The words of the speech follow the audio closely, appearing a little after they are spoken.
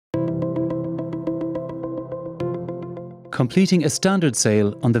Completing a standard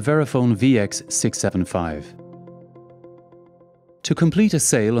sale on the VeriFone VX675. To complete a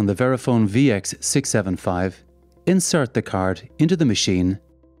sale on the VeriFone VX675, insert the card into the machine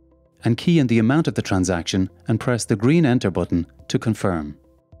and key in the amount of the transaction and press the green Enter button to confirm.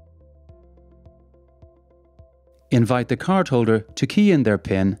 Invite the cardholder to key in their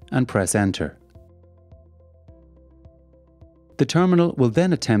PIN and press Enter. The terminal will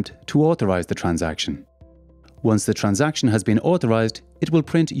then attempt to authorize the transaction. Once the transaction has been authorized, it will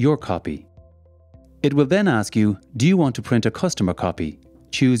print your copy. It will then ask you, do you want to print a customer copy?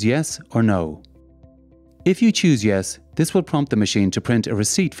 Choose yes or no. If you choose yes, this will prompt the machine to print a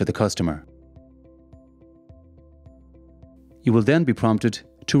receipt for the customer. You will then be prompted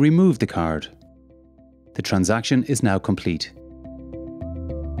to remove the card. The transaction is now complete.